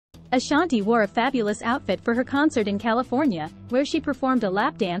Ashanti wore a fabulous outfit for her concert in California, where she performed a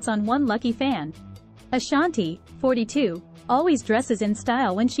lap dance on one lucky fan. Ashanti, 42, always dresses in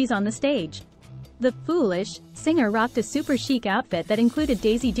style when she's on the stage. The "Foolish" singer rocked a super chic outfit that included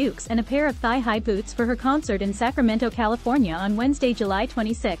Daisy Dukes and a pair of thigh-high boots for her concert in Sacramento, California on Wednesday, July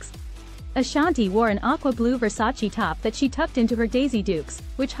 26. Ashanti wore an aqua blue Versace top that she tucked into her Daisy Dukes,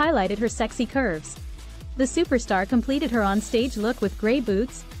 which highlighted her sexy curves. The superstar completed her on-stage look with gray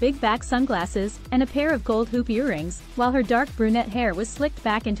boots, big back sunglasses, and a pair of gold hoop earrings, while her dark brunette hair was slicked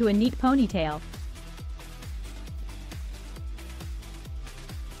back into a neat ponytail.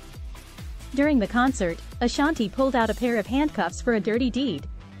 During the concert, Ashanti pulled out a pair of handcuffs for a dirty deed.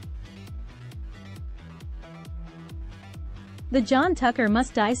 The John Tucker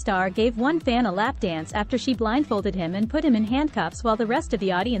Must Die star gave one fan a lap dance after she blindfolded him and put him in handcuffs while the rest of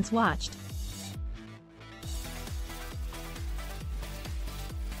the audience watched.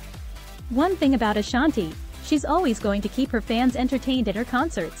 One thing about Ashanti, she's always going to keep her fans entertained at her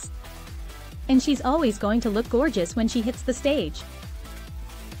concerts. And she's always going to look gorgeous when she hits the stage.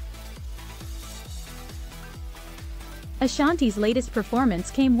 Ashanti's latest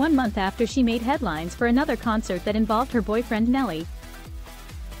performance came 1 month after she made headlines for another concert that involved her boyfriend Nelly.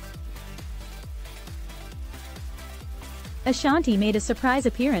 Ashanti made a surprise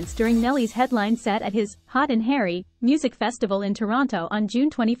appearance during Nelly's headline set at his Hot and Harry music festival in Toronto on June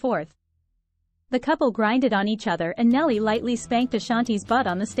 24. The couple grinded on each other and Nelly lightly spanked Ashanti's butt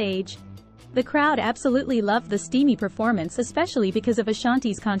on the stage. The crowd absolutely loved the steamy performance, especially because of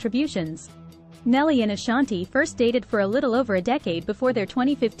Ashanti's contributions. Nelly and Ashanti first dated for a little over a decade before their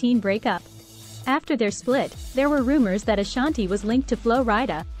 2015 breakup. After their split, there were rumors that Ashanti was linked to Flo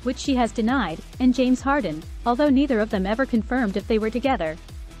Rida, which she has denied, and James Harden, although neither of them ever confirmed if they were together.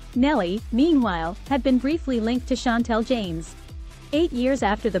 Nelly, meanwhile, had been briefly linked to Chantel James. 8 years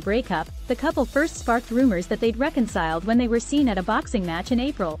after the breakup, the couple first sparked rumors that they'd reconciled when they were seen at a boxing match in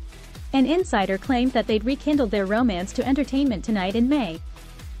April. An insider claimed that they'd rekindled their romance to Entertainment Tonight in May.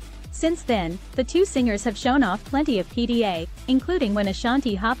 Since then, the two singers have shown off plenty of PDA, including when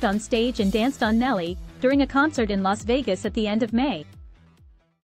Ashanti hopped on stage and danced on Nelly during a concert in Las Vegas at the end of May.